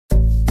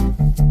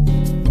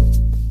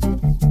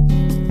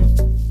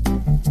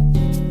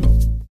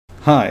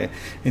Hi,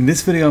 in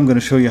this video I'm going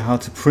to show you how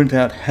to print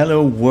out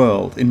Hello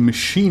World in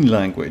machine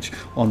language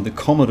on the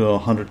Commodore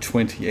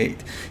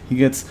 128. He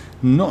gets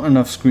not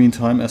enough screen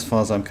time as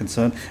far as I'm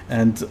concerned,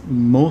 and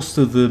most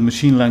of the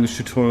machine language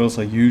tutorials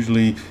are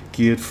usually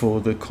geared for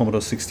the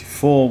Commodore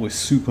 64 with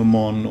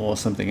Supermon or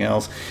something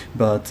else,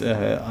 but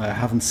I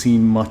haven't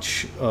seen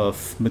much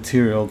of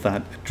material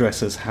that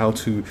addresses how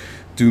to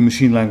do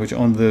machine language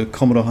on the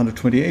Commodore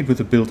 128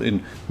 with a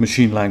built-in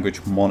machine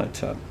language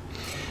monitor.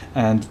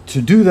 And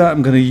to do that,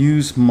 I'm going to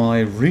use my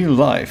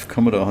real-life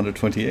Commodore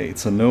 128.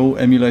 So no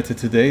emulator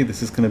today.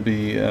 This is going to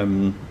be,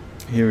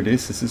 here it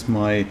is. This is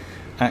my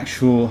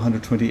actual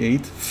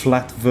 128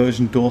 flat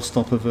version, door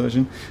stopper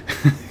version.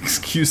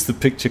 Excuse the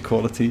picture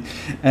quality.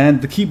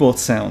 And the keyboard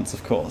sounds,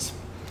 of course.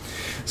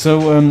 So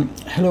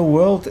Hello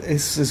World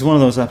is one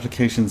of those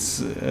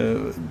applications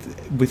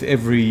with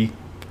every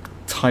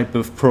type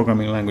of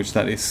programming language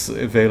that is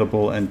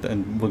available, and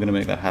we're going to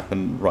make that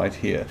happen right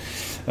here.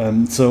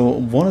 So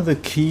one of the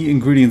key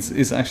ingredients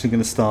is actually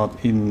going to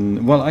start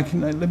in, well,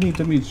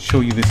 let me show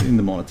you this in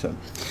the monitor.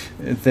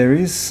 There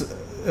is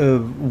a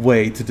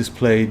way to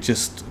display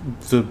just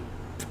the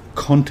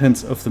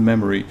contents of the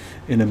memory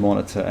in a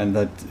monitor, and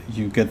that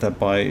you get that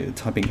by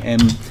typing M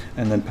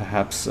and then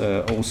perhaps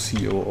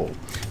OCOO.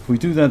 If we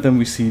do that, then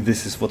we see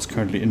this is what's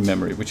currently in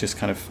memory, which is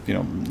kind of,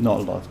 not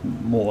a lot,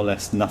 more or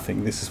less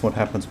nothing. This is what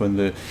happens when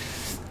the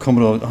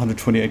Commodore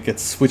 128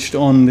 gets switched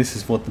on. This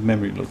is what the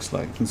memory looks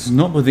like. This is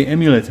not what the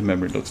emulator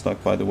memory looks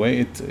like, by the way.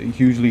 It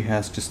usually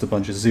has just a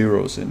bunch of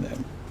zeros in there.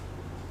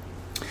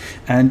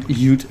 And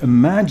you'd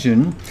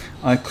imagine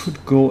I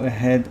could go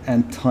ahead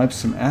and type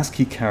some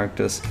ASCII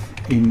characters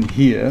in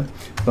here,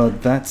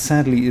 but that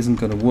sadly isn't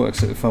going to work.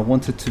 So if I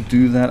wanted to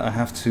do that, I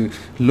have to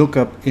look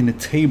up in a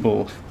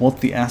table what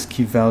the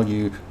ASCII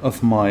value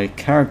of my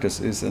characters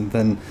is, and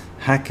then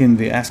hack in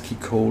the ASCII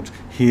code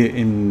here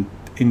in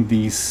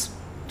these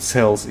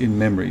cells in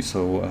memory.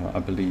 So I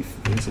believe,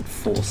 is it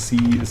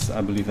 4C?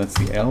 I believe that's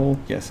the L.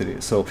 Yes, it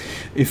is. So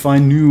if I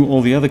knew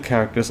all the other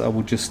characters, I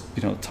would just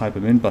type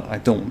them in, but I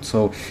don't.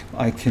 So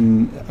I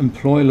can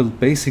employ a little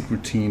basic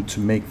routine to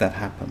make that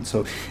happen.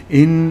 So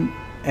in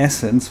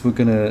essence, we're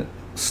going to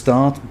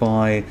start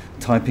by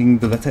typing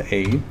the letter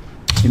A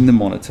in the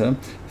monitor,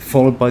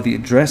 followed by the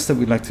address that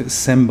we'd like to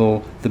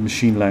assemble the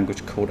machine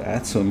language code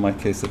at. So in my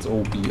case, that's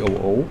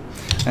OBOO.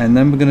 And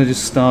then we're going to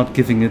just start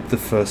giving it the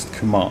first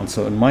command.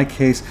 So in my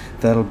case,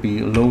 that'll be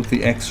load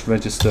the X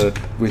register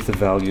with a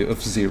value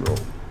of 0.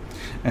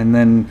 And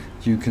then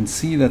you can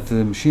see that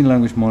the machine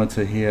language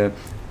monitor here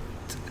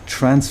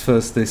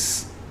transfers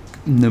this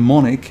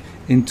mnemonic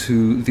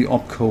into the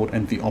opcode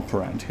and the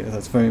operand here.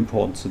 That's very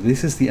important. So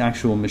this is the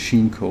actual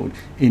machine code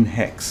in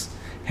hex.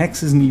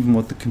 Hex isn't even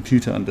what the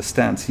computer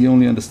understands. He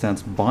only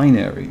understands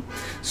binary.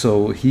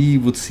 So he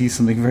would see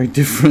something very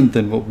different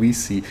than what we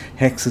see.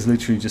 Hex is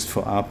literally just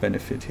for our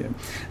benefit here.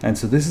 And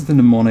so this is the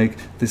mnemonic,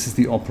 this is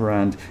the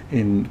operand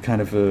in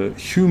kind of a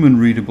human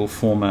readable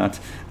format,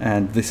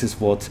 and this is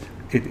what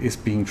it is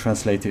being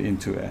translated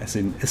into, as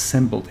in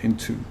assembled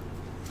into.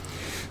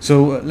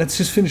 So let's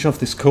just finish off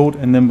this code,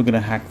 and then we're going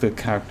to hack the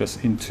characters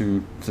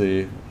into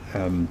the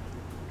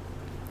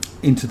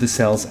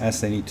cells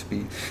as they need to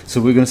be. So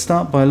we're going to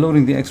start by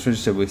loading the X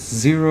register with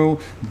 0.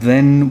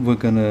 Then we're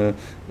going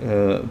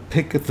to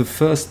pick the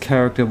first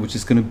character, which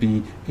is going to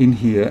be in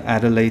here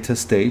at a later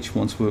stage.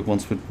 Once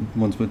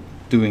we're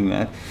doing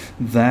that,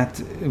 that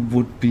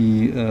would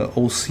be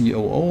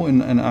OCOO.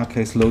 In our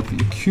case, load the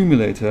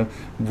accumulator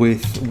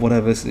with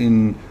whatever's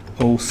in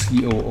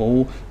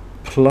OCOO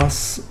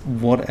plus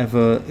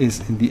whatever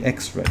is in the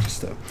X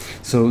register.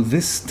 So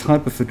this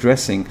type of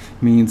addressing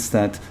means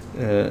that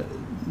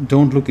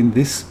don't look in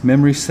this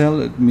memory cell.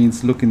 It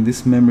means look in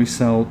this memory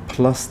cell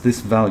plus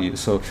this value.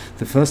 So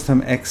the first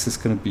time X is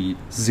going to be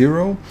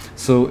 0,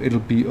 so it'll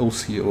be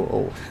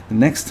OCOO. The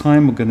next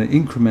time we're going to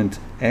increment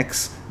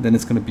X, then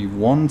it's going to be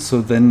 1,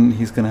 so then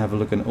he's going to have a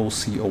look in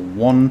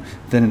OCO1,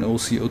 then in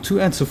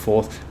OCO2, and so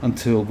forth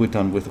until we're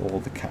done with all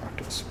the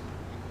characters.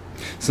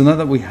 So now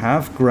that we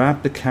have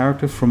grabbed the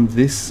character from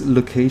this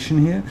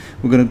location here,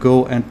 we're going to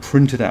go and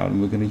print it out,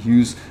 and we're going to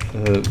use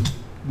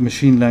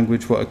machine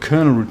language, a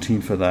kernel routine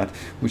for that,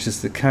 which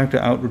is the character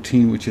out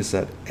routine, which is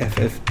at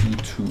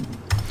FFD2.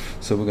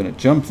 So we're going to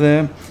jump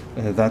there,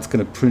 that's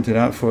going to print it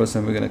out for us,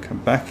 and we're going to come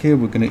back here,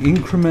 we're going to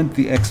increment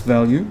the X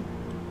value,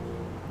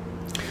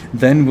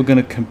 then we're going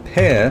to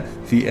compare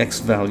the X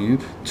value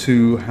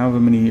to however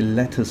many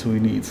letters we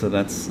need. So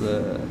that's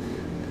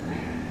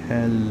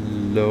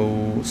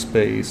hello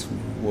space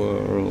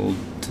world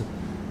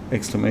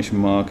exclamation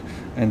mark,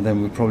 and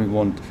then we probably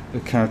want a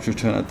character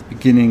return at the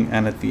beginning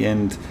and at the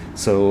end.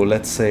 So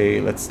let's say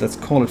let's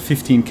call it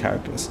 15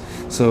 characters.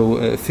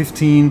 So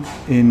 15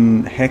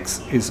 in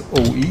hex is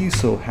OE,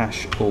 so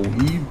hash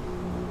OE.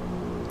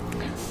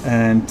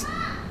 And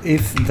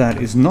if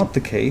that is not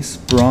the case,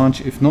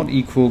 branch if not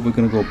equal, we're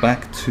going to go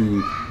back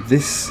to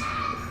this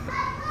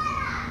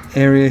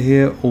area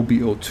here,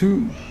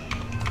 OBO2,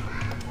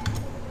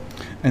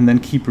 and then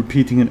keep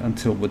repeating it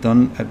until we're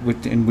done,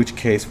 in which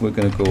case we're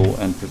going to go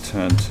and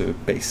return to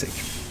basic.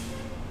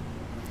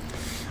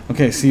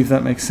 Okay, see if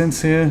that makes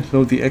sense here.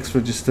 Load the X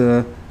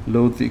register,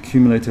 load the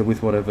accumulator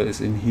with whatever is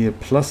in here,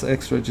 plus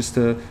X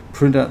register,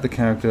 print out the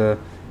character,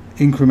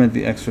 increment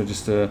the X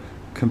register,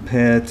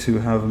 compare to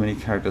however many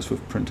characters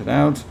we've printed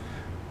out,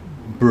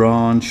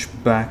 branch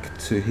back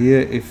to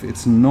here if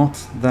it's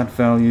not that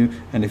value,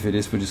 and if it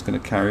is, we're just going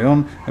to carry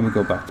on and we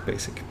go back to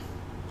basic.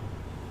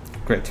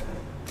 Great.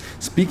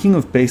 Speaking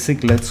of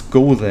basic, let's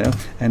go there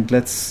and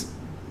let's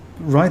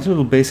write a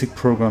little basic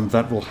program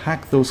that will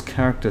hack those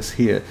characters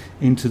here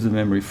into the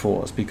memory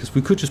for us, because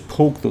we could just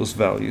poke those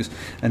values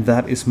and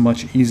that is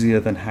much easier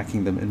than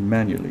hacking them in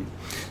manually.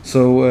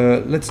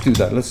 So let's do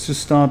that. Let's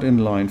just start in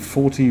line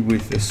 40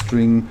 with a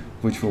string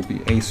which will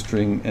be a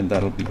string, and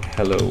that'll be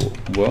hello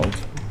world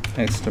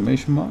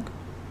exclamation mark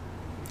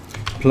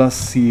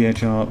plus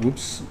chr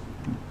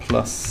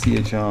plus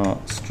chr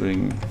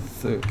string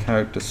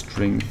character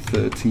string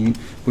 13,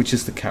 which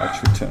is the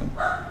character return.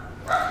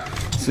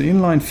 So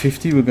in line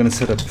 50 we're going to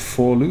set up a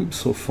for loop,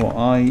 so for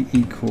I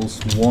equals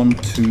 1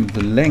 to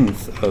the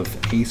length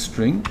of a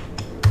string.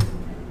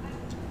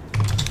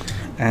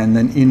 And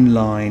then in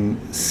line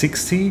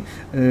 60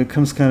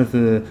 comes kind of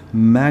the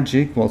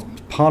magic, well,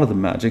 part of the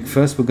magic.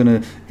 First we're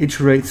going to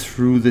iterate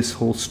through this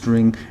whole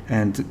string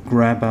and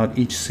grab out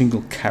each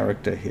single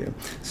character here.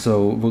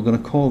 So we're going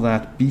to call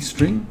that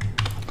bstring.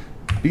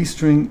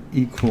 Bstring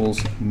equals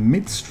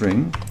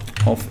midstring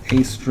of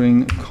a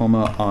string,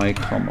 comma I,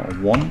 comma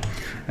 1,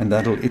 and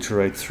that'll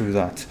iterate through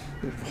that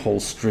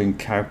whole string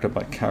character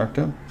by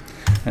character.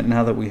 And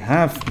now that we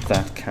have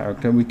that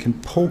character, we can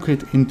poke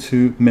it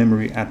into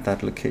memory at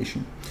that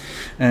location.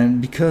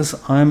 And because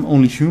I'm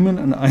only human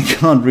and I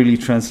can't really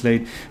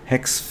translate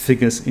hex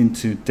figures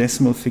into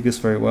decimal figures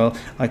very well,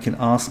 I can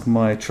ask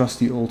my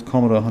trusty old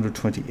Commodore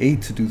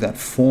 128 to do that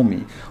for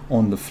me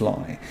on the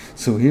fly.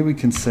 So here we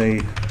can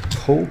say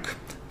poke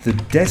the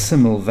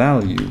decimal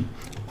value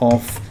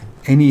of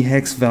any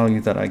hex value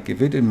that I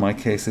give it. In my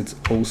case it's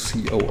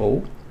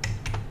OCOO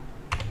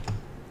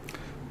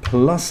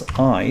plus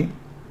I,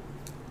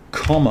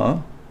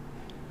 comma,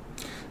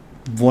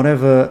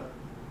 whatever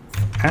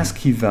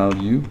ASCII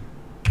value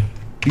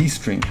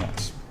bstring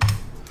has.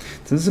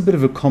 So this is a bit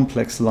of a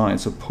complex line.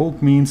 So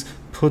poke means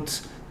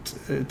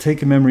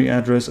take a memory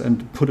address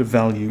and put a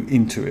value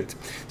into it.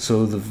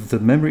 So the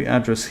memory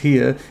address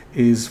here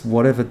is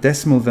whatever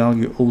decimal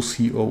value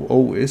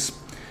OCOO is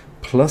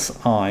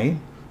plus I.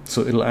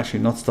 So it'll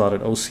actually not start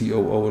at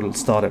OCOO, it'll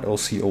start at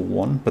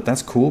OCO1, but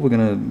that's cool. We're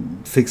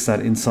going to fix that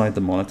inside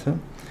the monitor.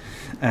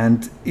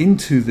 And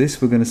into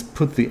this we're going to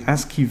put the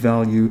ASCII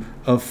value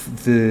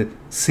of the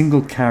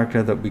single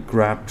character that we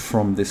grabbed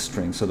from this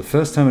string. So the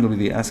first time it'll be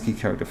the ASCII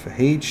character for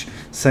H,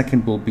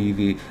 second will be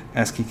the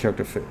ASCII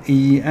character for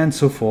E, and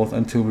so forth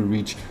until we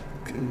reach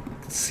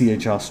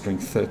CHR string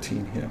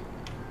 13 here.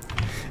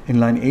 In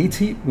line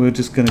 80 we're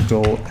just going to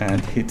go and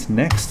hit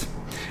next,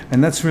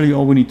 and that's really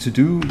all we need to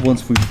do.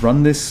 Once we've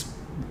run this,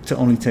 it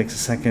only takes a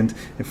second.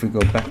 If we go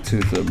back to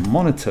the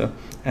monitor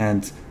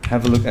and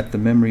have a look at the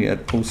memory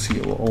at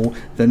OCOO,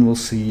 then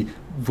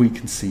we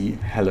can see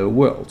hello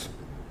world.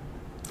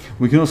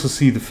 We can also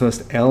see the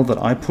first L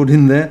that I put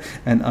in there,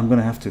 and I'm going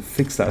to have to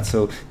fix that.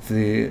 So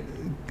the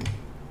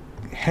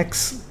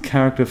hex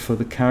character for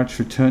the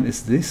character return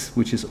is this,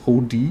 which is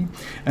OD,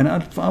 and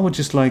I would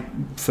just like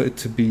for it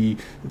to be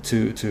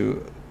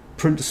to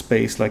print a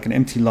space like an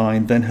empty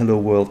line, then hello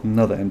world,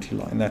 another empty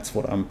line. That's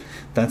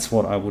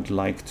what I would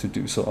like to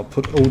do. So I'll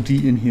put OD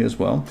in here as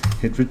well,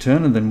 hit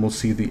return, and then we'll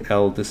see the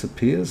L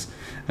disappears,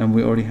 and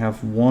we already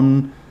have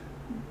one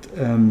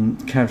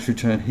character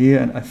return here,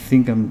 and I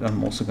think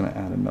I'm also going to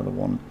add another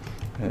one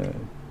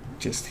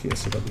just here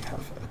so that we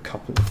have a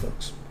couple of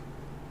those.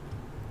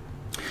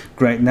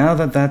 Great, now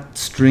that that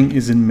string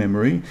is in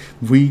memory,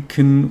 we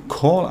can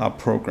call our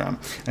program.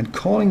 And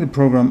calling the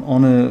program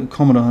on a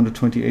Commodore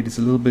 128 is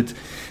a little bit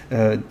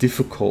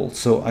difficult.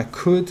 So I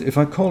could, if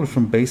I call it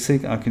from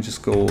basic, I can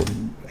just go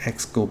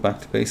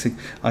back to basic.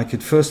 I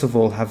could first of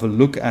all have a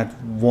look at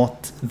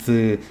what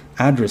the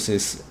address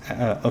is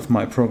of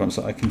my program.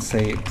 So I can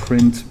say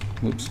print,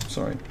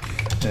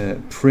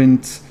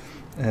 print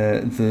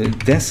the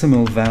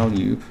decimal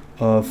value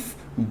of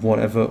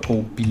whatever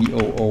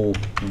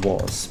OBOO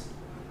was.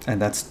 And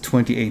that's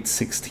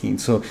 2816.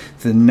 So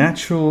the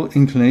natural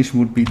inclination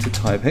would be to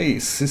type, hey,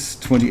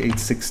 sys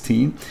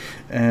 2816.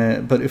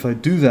 But if I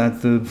do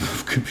that, the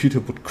computer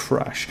would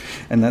crash.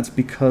 And that's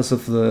because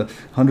of the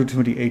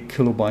 128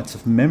 kilobytes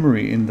of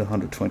memory in the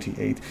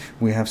 128.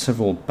 We have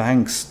several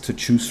banks to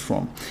choose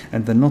from.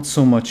 And they're not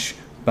so much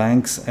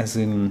banks as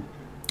in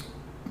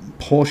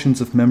portions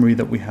of memory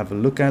that we have a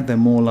look at. They're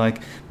more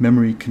like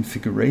memory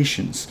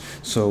configurations.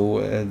 So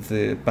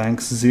the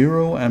banks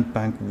 0 and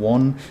bank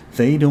 1,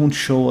 they don't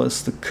show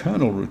us the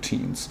kernel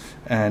routines,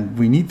 and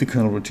we need the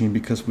kernel routine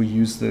because we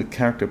use the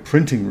character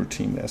printing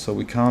routine there, so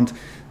we can't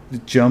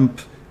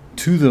jump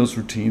to those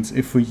routines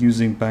if we're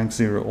using bank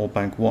 0 or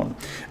bank 1.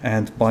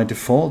 And by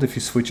default, if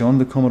you switch on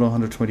the Commodore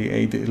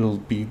 128, it'll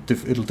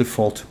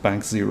default to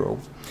bank 0.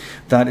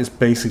 That is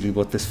basically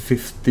what this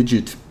 5th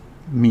digit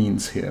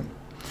means here.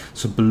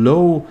 So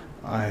below,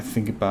 I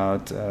think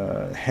about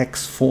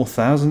hex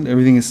 4000,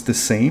 everything is the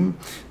same,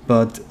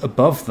 but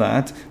above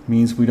that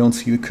means we don't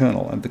see the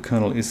kernel, and the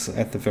kernel is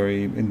at the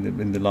very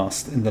in the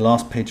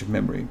last page of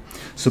memory.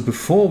 So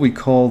before we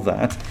call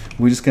that,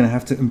 we're just going to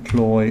have to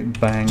employ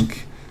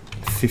bank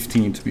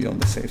 15 to be on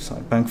the safe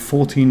side. Bank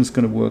 14 is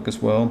going to work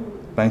as well.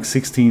 Bank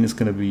 16 is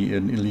going to be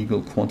an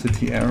illegal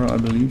quantity error, I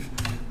believe.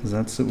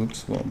 That's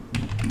oops. Well,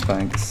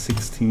 bank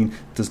 16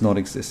 does not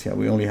exist here.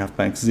 We only have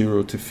bank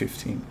 0 to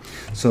 15.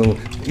 So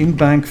in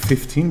bank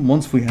 15,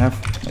 once we have,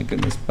 my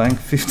goodness, bank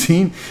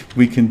 15,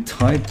 we can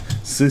type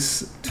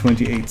sys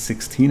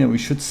 2816, and we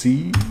should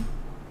see.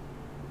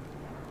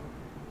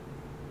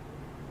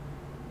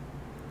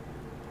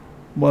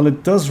 Well,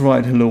 it does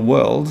write hello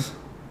world.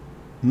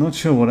 Not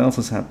sure what else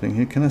is happening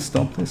here. Can I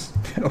stop this?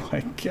 Oh,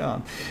 I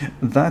can't.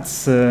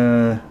 That's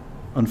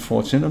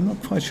unfortunate. I'm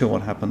not quite sure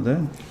what happened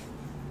there.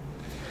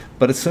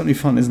 But it's certainly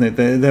fun, isn't it?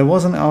 There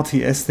was an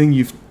RTS thing.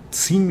 You've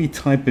seen me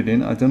type it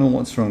in. I don't know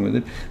what's wrong with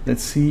it.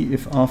 Let's see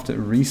if after a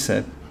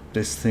reset,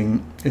 this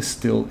thing is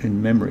still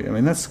in memory. I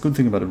mean, that's the good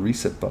thing about a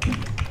reset button.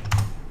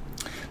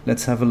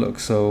 Let's have a look.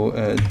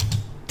 So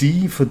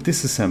D for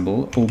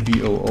disassemble,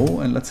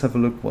 OBOO, and let's have a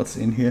look what's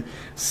in here.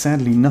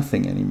 Sadly,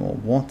 nothing anymore.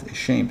 What a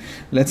shame.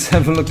 Let's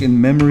have a look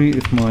in memory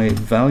if my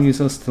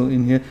values are still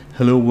in here.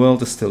 Hello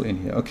world is still in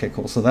here. Okay,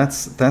 cool. So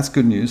that's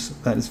good news.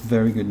 That is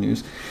very good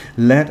news.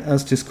 Let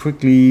us just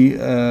quickly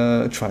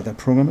try that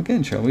program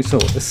again, shall we? So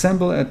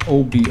assemble at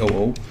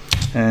OBOO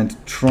and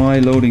try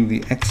loading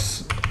the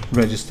X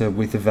register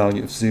with the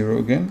value of 0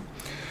 again.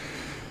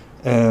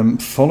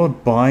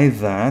 Followed by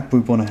that, we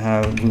want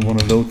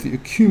to load the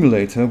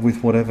accumulator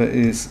with whatever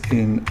is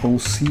in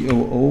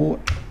OCOO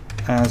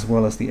as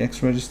well as the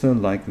X register,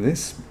 like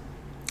this.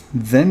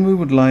 Then we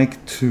would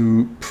like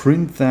to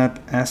print that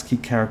ASCII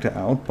character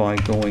out by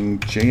going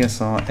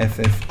JSR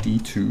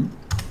FFD2.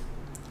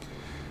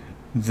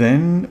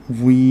 Then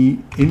we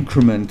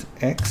increment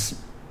X.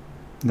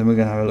 Then we're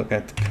going to have a look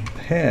at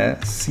compare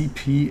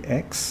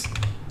CPX,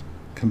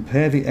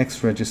 compare the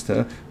X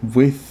register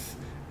with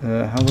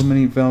however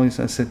many values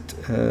I said,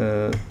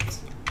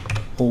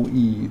 OE,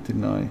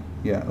 didn't I?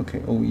 Yeah,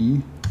 okay,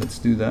 OE, let's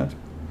do that.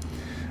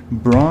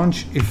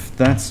 Branch, if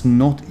that's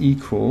not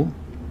equal,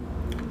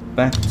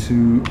 back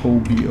to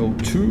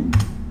OBO2,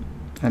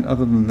 and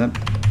other than that,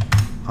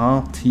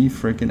 RT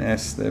freaking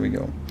S, there we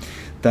go.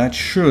 That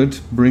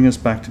should bring us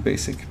back to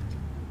basic.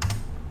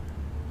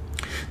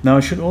 Now I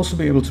should also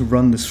be able to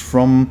run this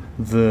from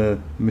the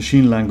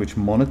machine language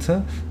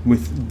monitor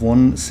with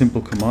one simple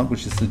command,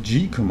 which is the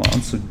G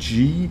command. So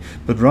G,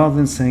 but rather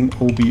than saying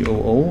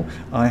OBOO,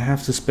 I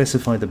have to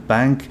specify the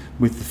bank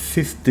with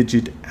the 5th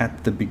digit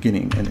at the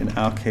beginning. And in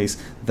our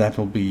case, that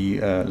will be,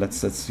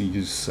 let's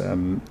use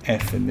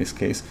F in this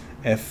case,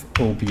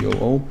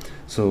 FOBOO.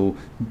 So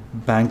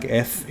bank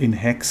F in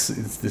hex,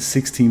 it's the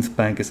 16th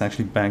bank is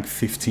actually bank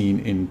 15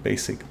 in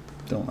basic.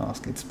 Don't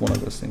ask, it's one of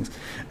those things.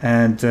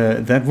 And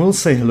that will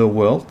say hello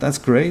world, that's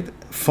great,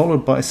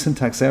 followed by a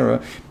syntax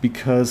error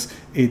because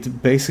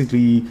it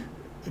basically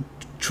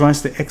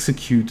tries to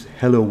execute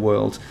hello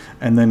world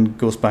and then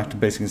goes back to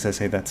basic and says,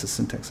 hey, that's a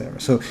syntax error.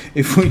 So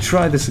if we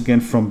try this again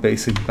from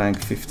basic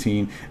bank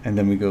 15 and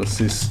then we go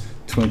sys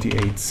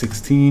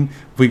 2816,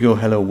 we go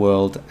hello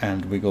world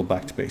and we go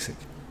back to basic.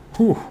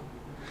 Whew.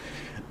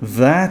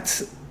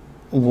 That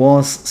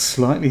was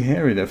slightly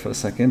hairy there for a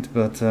second,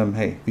 but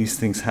hey, these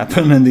things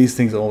happen and these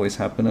things always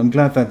happen. I'm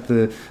glad that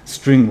the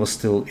string was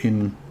still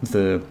in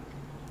the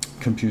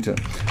computer.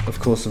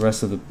 Of course, the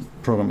rest of the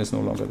program is no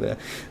longer there.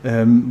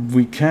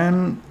 We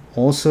can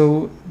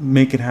also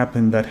make it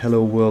happen that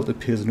hello world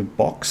appears in a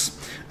box,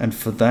 and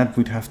for that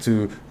we'd have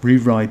to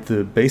rewrite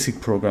the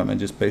basic program and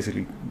just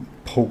basically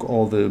poke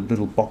all the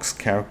little box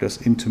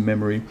characters into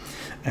memory,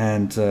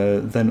 and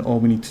then all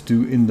we need to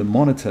do in the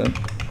monitor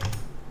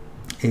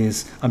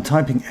is, I'm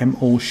typing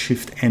MO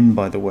Shift N,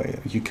 by the way.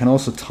 You can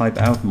also type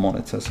out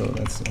monitor, so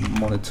that's a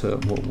monitor.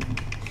 Well,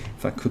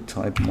 if I could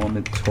type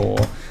monitor,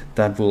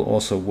 that will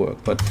also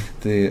work, but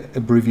the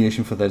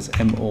abbreviation for that is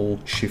MO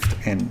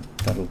Shift N.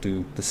 That'll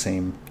do the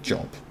same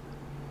job.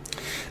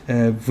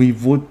 We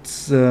would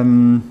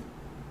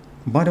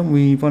why don't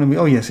we,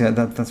 oh yes, yeah,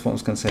 that's what I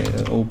was going to say,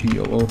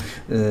 OBOO.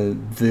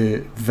 The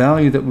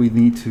value that we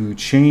need to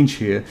change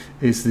here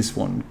is this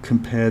one.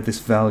 Compare this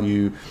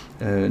value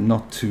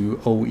not to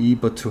OE,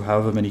 but to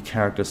however many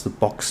characters the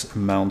box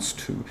amounts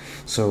to.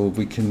 So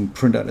we can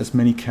print out as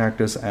many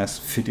characters as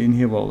fit in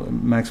here, well, a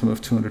maximum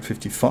of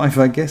 255,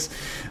 I guess,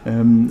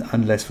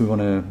 unless we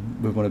want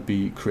to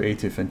be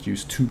creative and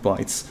use 2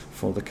 bytes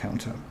for the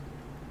counter.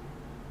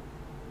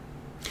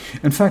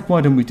 In fact,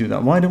 why don't we do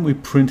that? Why don't we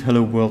print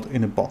hello world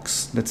in a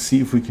box? Let's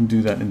see if we can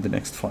do that in the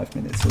next 5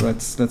 minutes. So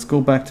let's go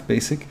back to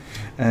basic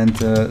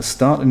and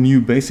start a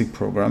new basic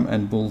program,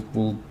 and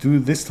we'll do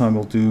this time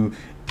we'll do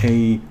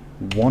a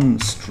one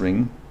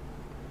string,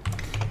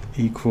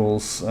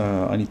 equals,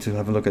 I need to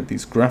have a look at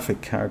these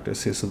graphic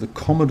characters here. So the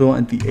Commodore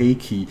and the A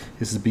key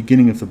is the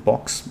beginning of the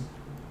box,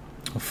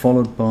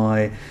 followed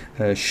by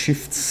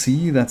Shift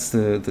C, that's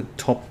the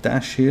top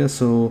dash here.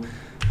 So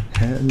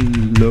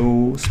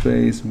hello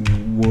space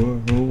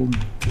world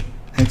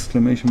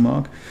exclamation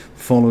mark,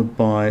 followed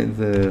by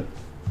the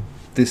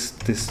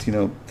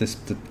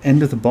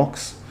end of the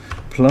box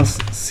plus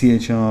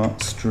CHR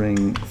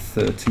string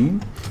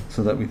 13,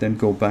 so that we then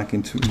go back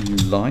into a new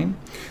line.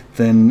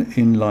 Then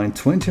in line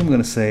 20 I'm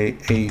going to say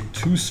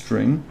A2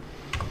 string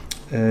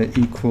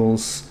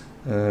equals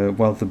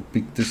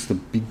this is the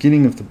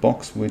beginning of the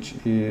box, which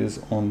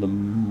is on the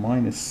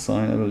minus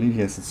sign, I believe.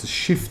 Yes, it's a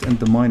shift and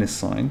the minus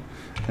sign,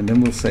 and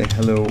then we'll say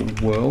hello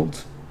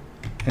world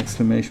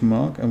exclamation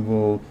mark, and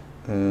we'll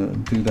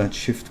do that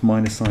shift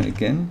minus sign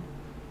again,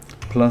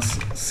 plus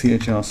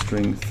CHR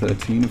string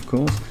 13, of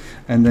course.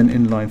 And then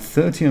in line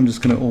 30 I'm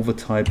just going to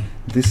overtype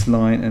this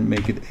line and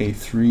make it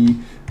A3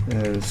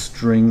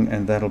 string,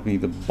 and that'll be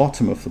the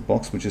bottom of the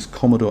box, which is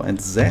Commodore and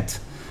Z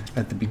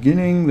at the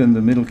beginning. Then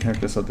the middle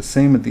characters are the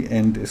same, at the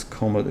end is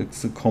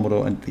it's the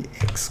Commodore and the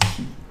X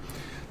key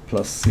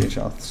plus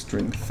CHR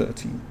string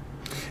 13.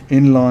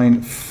 In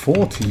line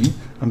 40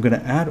 I'm going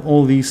to add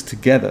all these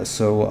together,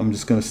 so I'm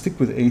just going to stick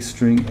with A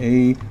string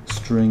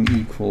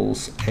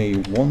equals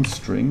A1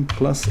 string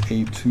plus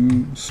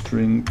A2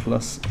 string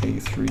plus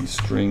A3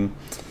 string.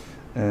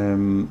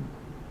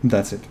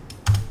 That's it.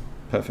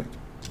 Perfect.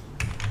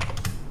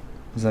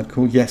 Is that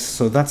cool? Yes,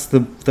 so that's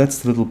the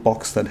little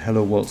box that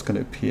hello world's going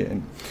to appear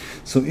in.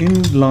 So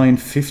in line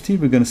 50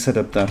 we're going to set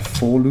up that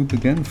for loop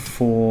again.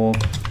 For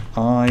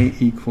I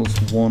equals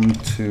 1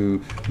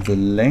 to the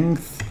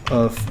length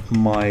of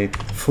my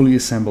fully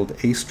assembled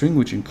A string,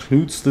 which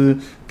includes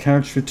the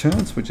carriage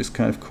returns, which is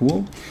kind of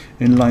cool.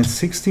 In line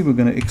 60 we're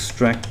going to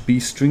extract B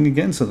string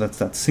again, so that's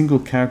that single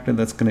character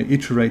that's going to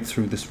iterate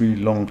through this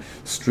really long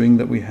string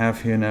that we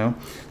have here now.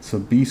 So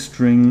B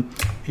string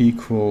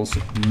equals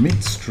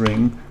mid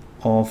string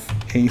of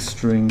A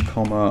string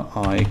comma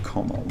I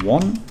comma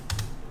 1.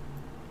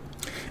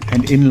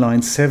 And in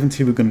line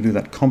 70 we're going to do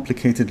that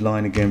complicated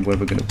line again, where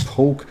we're going to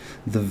poke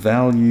the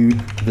value,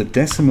 the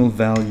decimal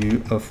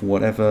value of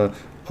whatever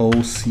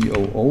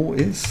OCOO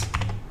is,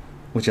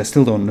 which I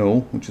still don't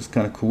know, which is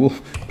kind of cool,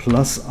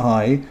 plus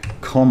I,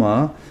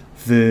 comma,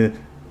 the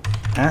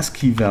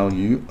ASCII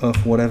value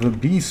of whatever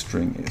B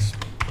string is.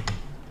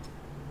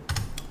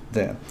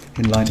 There.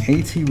 In line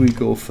 80 we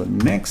go for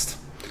next,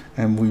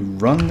 and we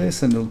run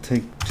this, and it'll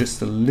take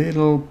just a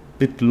little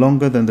bit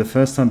longer than the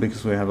first time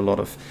because we have a lot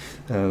of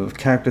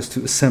characters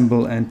to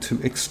assemble and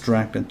to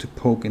extract and to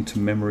poke into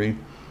memory.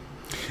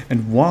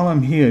 And while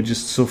I'm here,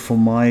 just so for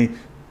my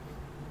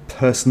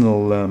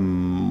personal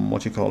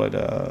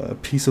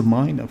peace of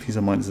mind, peace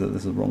of mind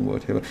is the wrong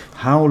word here,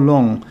 how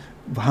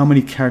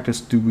many characters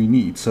do we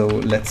need? So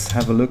let's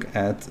have a look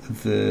at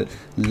the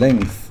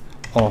length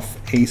of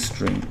A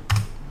string.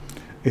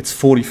 It's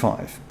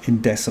 45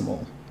 in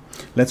decimal.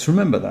 Let's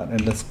remember that,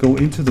 and let's go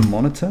into the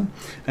monitor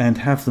and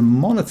have the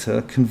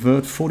monitor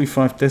convert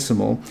 45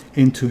 decimal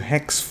into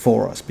hex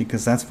for us,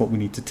 because that's what we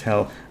need to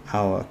tell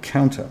our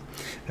counter.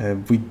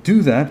 We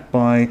do that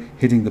by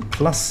hitting the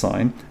plus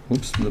sign,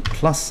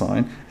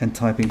 and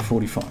typing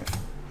 45.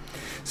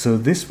 So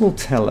this will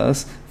tell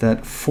us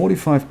that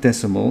 45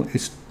 decimal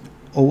is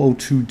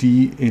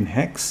 002D in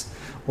hex,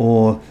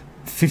 or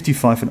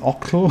 55 in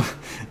octal,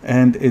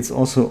 and it's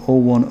also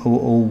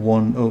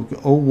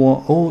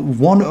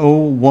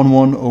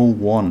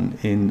 101101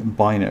 in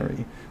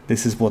binary.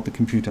 This is what the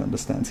computer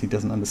understands. He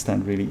doesn't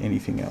understand really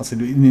anything else.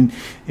 In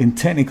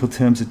technical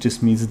terms, it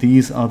just means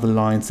these are the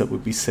lines that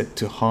would be set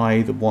to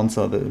high, the ones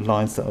are the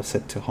lines that are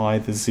set to high,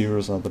 the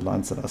zeros are the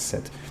lines that are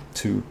set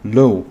to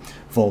low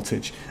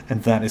voltage,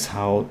 and that is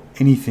how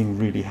anything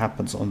really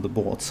happens on the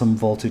board. Some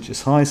voltage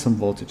is high, some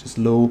voltage is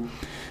low,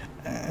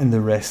 and the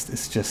rest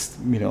is just,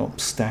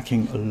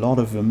 stacking a lot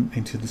of them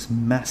into this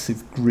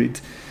massive grid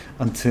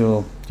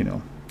until,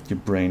 your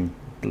brain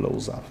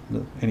blows up.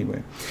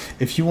 Anyway,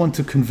 if you want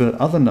to convert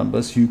other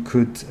numbers, you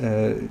could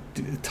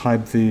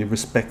type the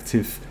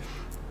respective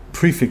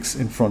prefix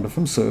in front of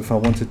them. So if I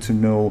wanted to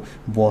know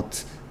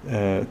what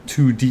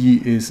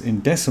 2D is in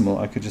decimal,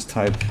 I could just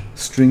type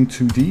string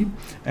 2D,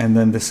 and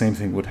then the same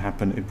thing would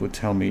happen. It would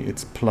tell me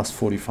it's plus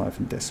 45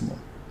 in decimal.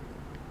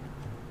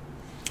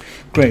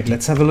 Great,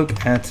 let's have a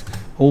look at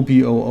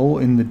OBOO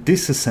in the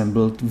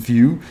disassembled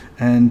view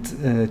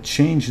and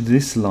change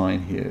this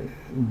line here,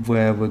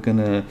 where we're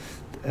gonna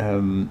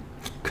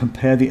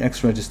compare the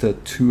X register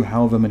to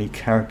however many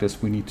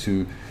characters we need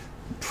to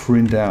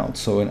print out.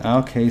 So in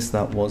our case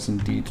that was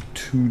indeed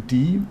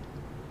 2D.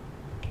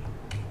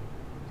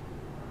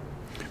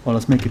 Well,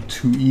 let's make it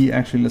 2E.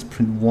 Actually, let's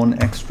print one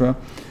extra.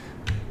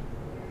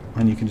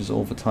 And you can just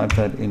overtype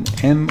that in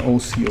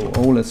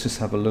MOCOO. Let's just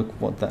have a look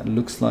what that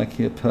looks like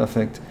here.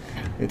 Perfect.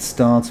 It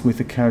starts with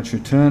the carriage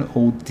return,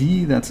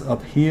 OD, that's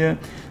up here.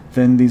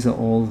 Then these are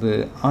all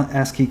the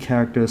ASCII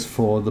characters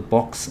for the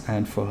box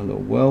and for hello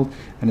world.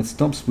 And it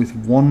stops with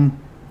one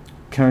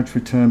carriage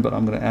return, but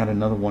I'm going to add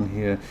another one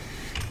here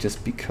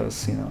just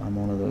because, you know, I'm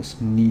one of those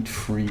neat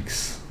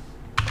freaks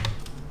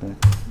that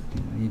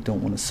you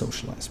don't want to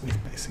socialize with,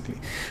 basically.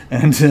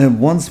 And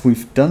once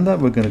we've done that,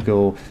 we're going to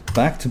go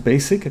back to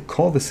basic,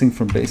 call this thing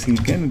from basic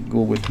again,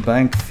 go with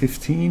bank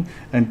 15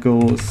 and go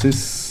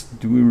sys,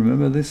 do we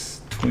remember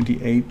this?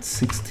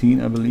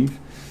 2816, I believe.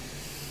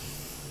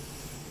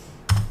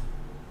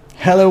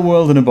 Hello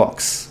world in a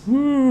box.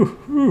 Woo,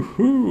 woo,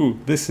 woo.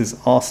 This is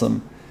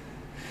awesome.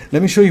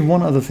 Let me show you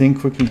one other thing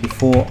quickly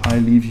before I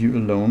leave you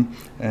alone.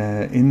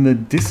 In the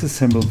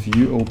disassembled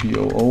view,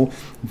 OBOO,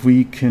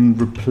 we can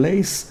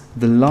replace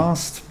the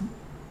last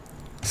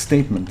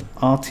statement,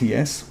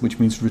 RTS, which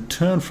means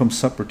return from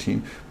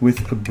subroutine,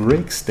 with a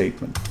break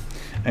statement.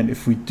 And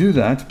if we do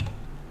that,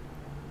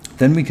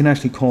 then we can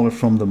actually call it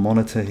from the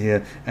monitor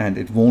here, and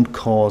it won't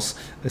cause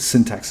a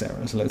syntax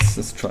error. So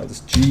let's try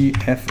this.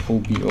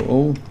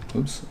 GFOBOO,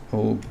 oops,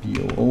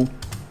 OBOO.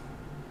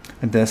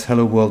 And there's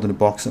hello world in a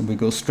box, and we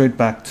go straight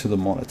back to the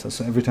monitor.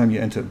 So every time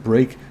you enter a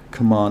break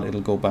command, it'll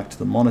go back to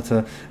the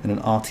monitor, and an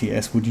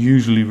RTS would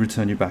usually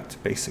return you back to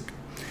basic,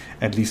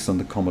 at least on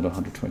the Commodore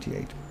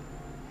 128.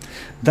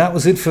 That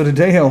was it for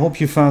today. I hope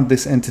you found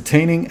this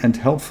entertaining and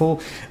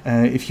helpful.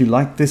 If you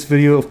liked this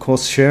video, of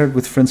course, share it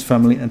with friends,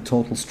 family, and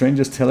total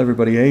strangers. Tell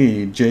everybody,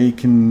 hey, Jay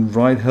can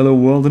write hello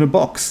world in a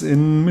box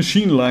in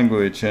machine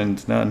language,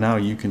 and now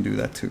you can do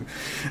that too.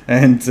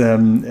 And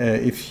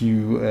if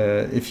you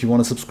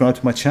want to subscribe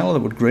to my channel,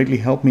 that would greatly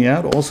help me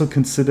out. Also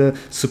consider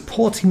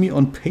supporting me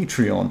on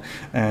Patreon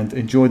and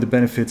enjoy the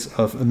benefits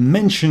of a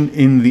mention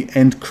in the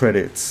end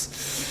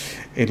credits.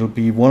 It'll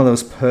be one of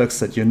those perks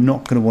that you're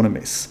not going to want to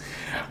miss.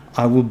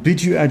 I will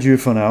bid you adieu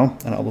for now,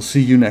 and I will see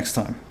you next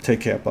time.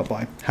 Take care.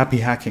 Bye-bye. Happy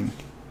hacking.